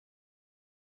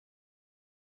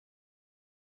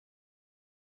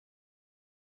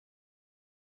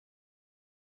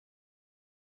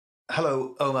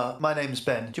Hello, Omar. My name's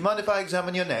Ben. Do you mind if I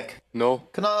examine your neck? No.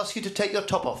 Can I ask you to take your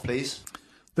top off, please?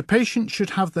 The patient should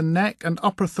have the neck and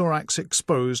upper thorax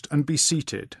exposed and be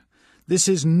seated. This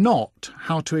is not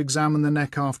how to examine the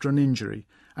neck after an injury,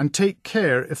 and take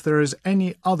care if there is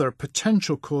any other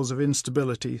potential cause of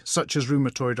instability, such as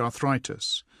rheumatoid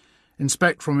arthritis.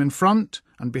 Inspect from in front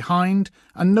and behind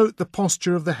and note the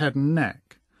posture of the head and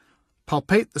neck.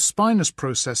 Palpate the spinous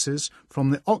processes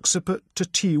from the occiput to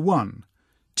T1.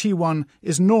 T1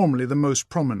 is normally the most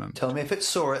prominent. Tell me if it's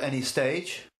sore at any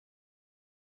stage.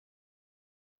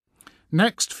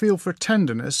 Next, feel for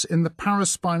tenderness in the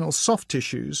paraspinal soft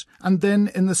tissues and then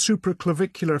in the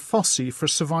supraclavicular fossae for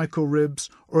cervical ribs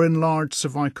or enlarged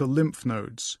cervical lymph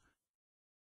nodes.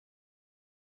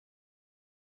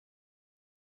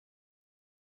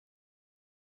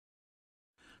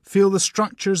 Feel the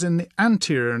structures in the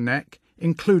anterior neck,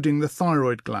 including the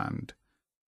thyroid gland.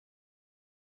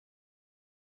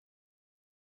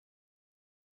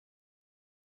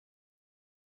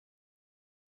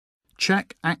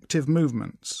 Check active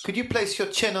movements. Could you place your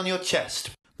chin on your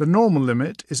chest? The normal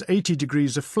limit is 80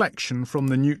 degrees of flexion from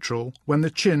the neutral when the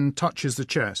chin touches the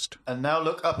chest. And now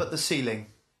look up at the ceiling.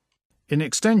 In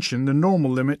extension, the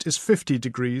normal limit is 50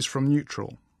 degrees from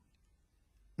neutral.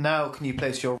 Now can you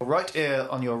place your right ear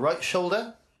on your right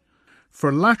shoulder?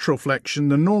 For lateral flexion,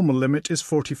 the normal limit is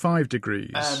 45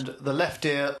 degrees. And the left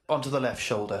ear onto the left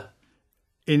shoulder.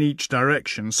 In each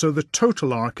direction, so the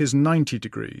total arc is 90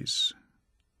 degrees.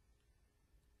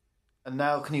 And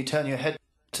now can you turn your head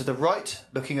to the right,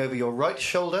 looking over your right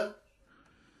shoulder?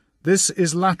 This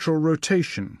is lateral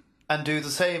rotation. And do the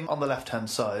same on the left-hand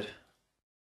side.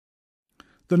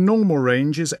 The normal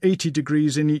range is 80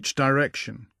 degrees in each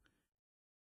direction.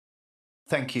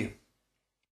 Thank you.